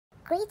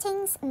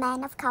Greetings,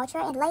 men of culture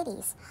and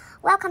ladies.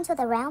 Welcome to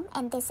the realm,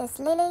 and this is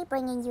Lily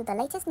bringing you the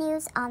latest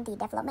news on the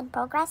development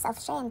progress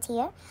of Shay and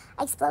Tier,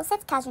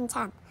 Explosive Cajun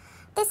Chan.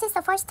 This is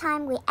the first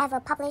time we ever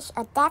publish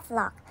a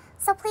devlog,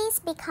 so please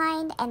be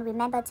kind and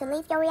remember to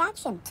leave your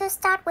reaction. To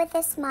start with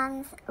this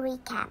month's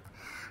recap,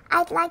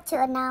 I'd like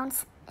to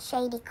announce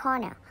Shady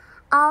Corner,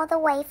 all the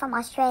way from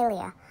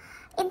Australia.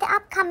 In the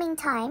upcoming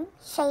time,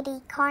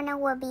 Shady Corner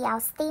will be our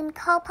Steam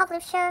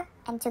co-publisher,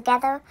 and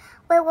together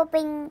we will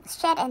bring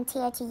Shed and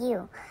Tear to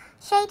you.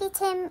 Shady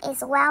Team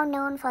is well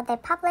known for their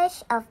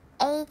publish of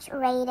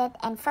age-rated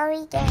and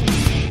furry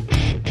games.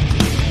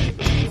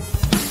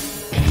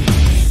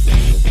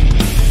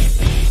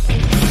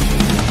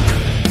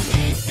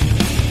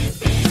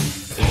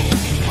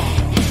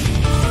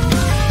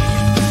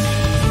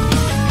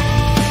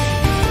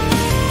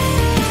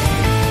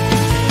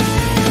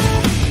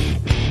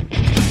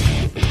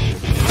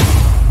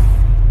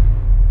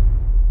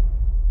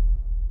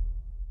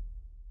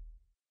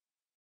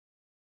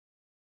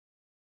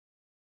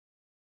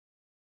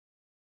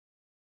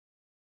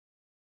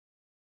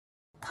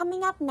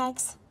 Coming up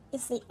next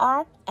is the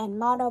art and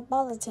model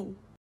bulletin.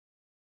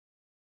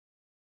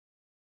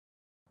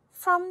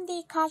 From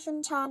the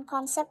Cajun Chan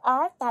concept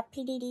art that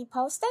PDD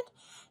posted,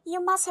 you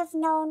must have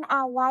known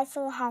our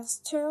waifu has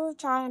two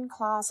giant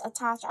claws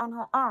attached on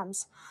her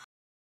arms.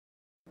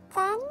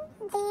 Then,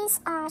 these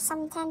are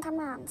some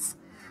tantamans.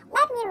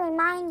 Let me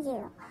remind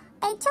you,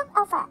 they took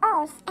over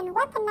Earth and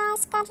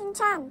weaponized Cajun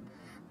Chan.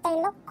 They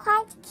look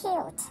quite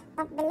cute,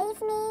 but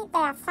believe me, they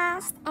are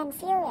fast and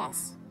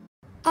furious.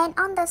 And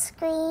on the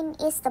screen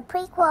is the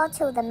prequel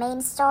to the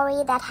main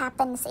story that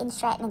happens in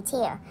Shred and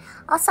Tear,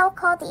 also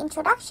called the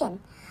introduction.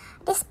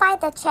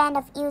 Despite the trend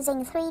of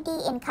using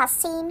 3D in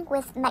cutscene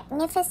with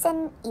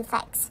magnificent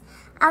effects,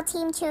 our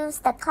team chose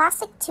the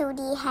classic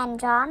 2D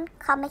hand-drawn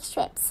comic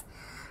strips.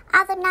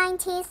 Other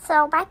 90s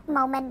throwback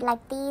moments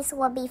like these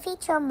will be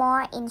featured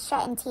more in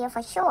Shred and Tear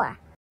for sure.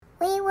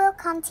 We will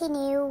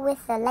continue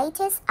with the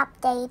latest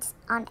updates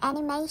on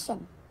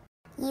animation.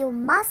 You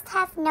must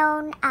have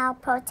known our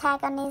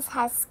protagonist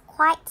has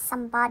quite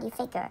some body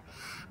figure,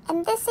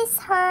 and this is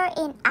her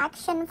in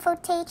action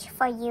footage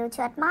for you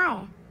to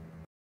admire.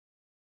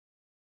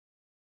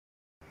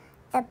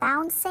 The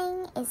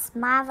bouncing is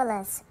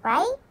marvelous,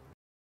 right?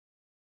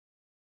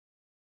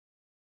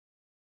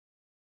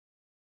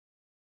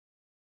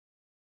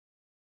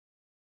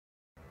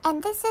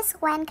 And this is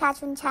when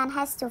Cajun Chan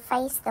has to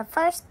face the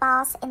first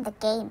boss in the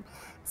game,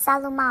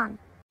 Salomon.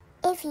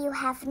 If you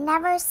have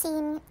never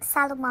seen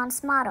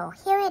Salomon's model,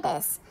 here it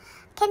is.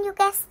 Can you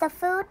guess the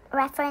food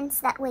reference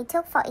that we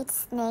took for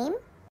its name?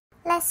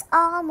 Let's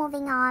all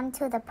moving on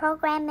to the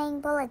programming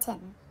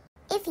bulletin.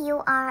 If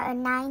you are a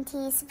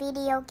 90s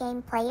video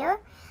game player,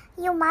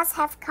 you must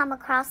have come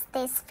across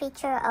this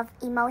feature of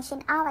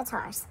emotion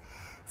avatars.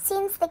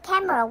 Since the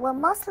camera will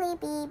mostly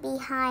be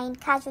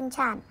behind Cajun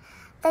Chan,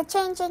 the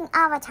changing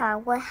avatar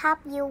will help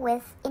you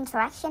with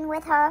interaction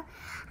with her,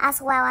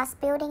 as well as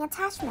building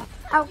attachment.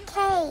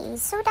 Okay,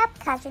 suit up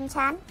Cajun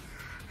Chan.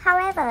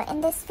 However, in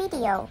this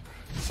video,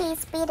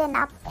 she's beaten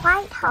up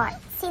quite hard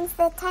since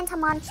the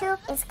Tantamon troop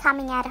is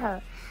coming at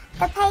her.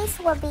 The pace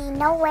will be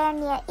nowhere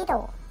near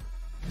idle.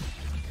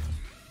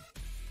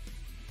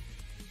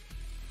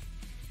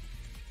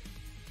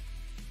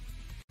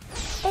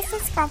 This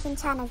is Cajun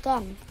Chan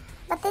again,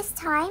 but this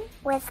time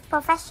with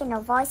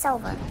professional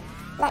voiceover.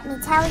 Let me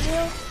tell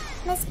you,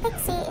 Miss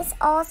Pixie is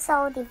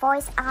also the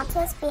voice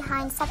artist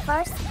behind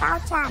Subverse Bao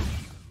Chan.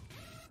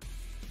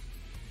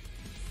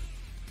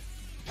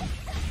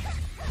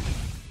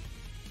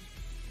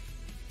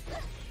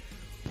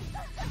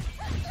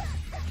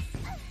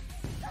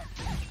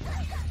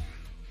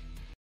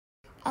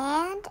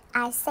 And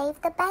I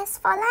saved the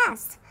best for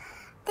last.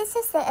 This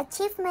is the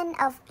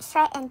achievement of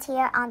Shred and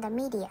Tear on the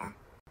media.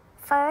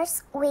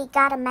 First, we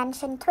gotta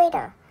mention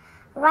Twitter.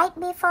 Right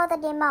before the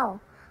demo,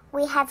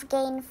 we have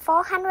gained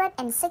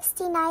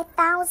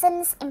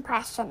 469,000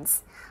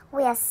 impressions.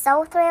 We are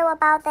so thrilled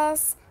about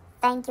this.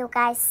 Thank you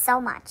guys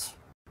so much.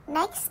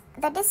 Next,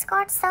 the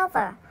Discord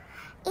server.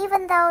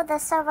 Even though the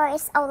server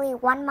is only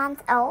 1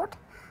 month old,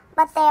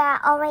 but there are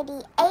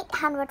already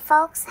 800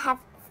 folks have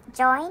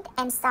joined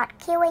and start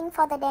queuing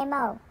for the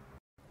demo.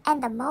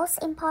 And the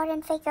most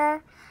important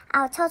figure,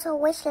 our total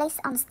wish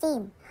list on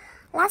Steam.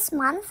 Last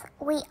month,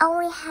 we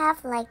only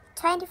have like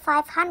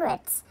 2,500.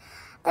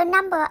 The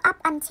number up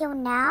until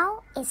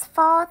now is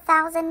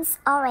 4,000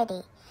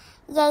 already.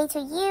 Yay to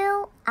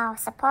you, our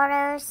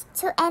supporters.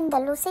 To end the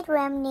Lucid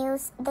Realm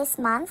news this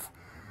month,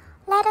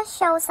 let us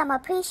show some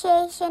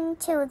appreciation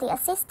to the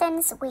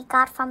assistance we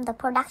got from the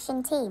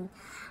production team.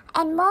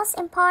 And most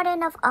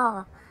important of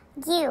all,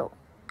 you,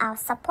 our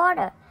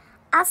supporter.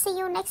 I'll see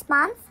you next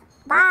month.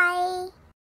 Bye!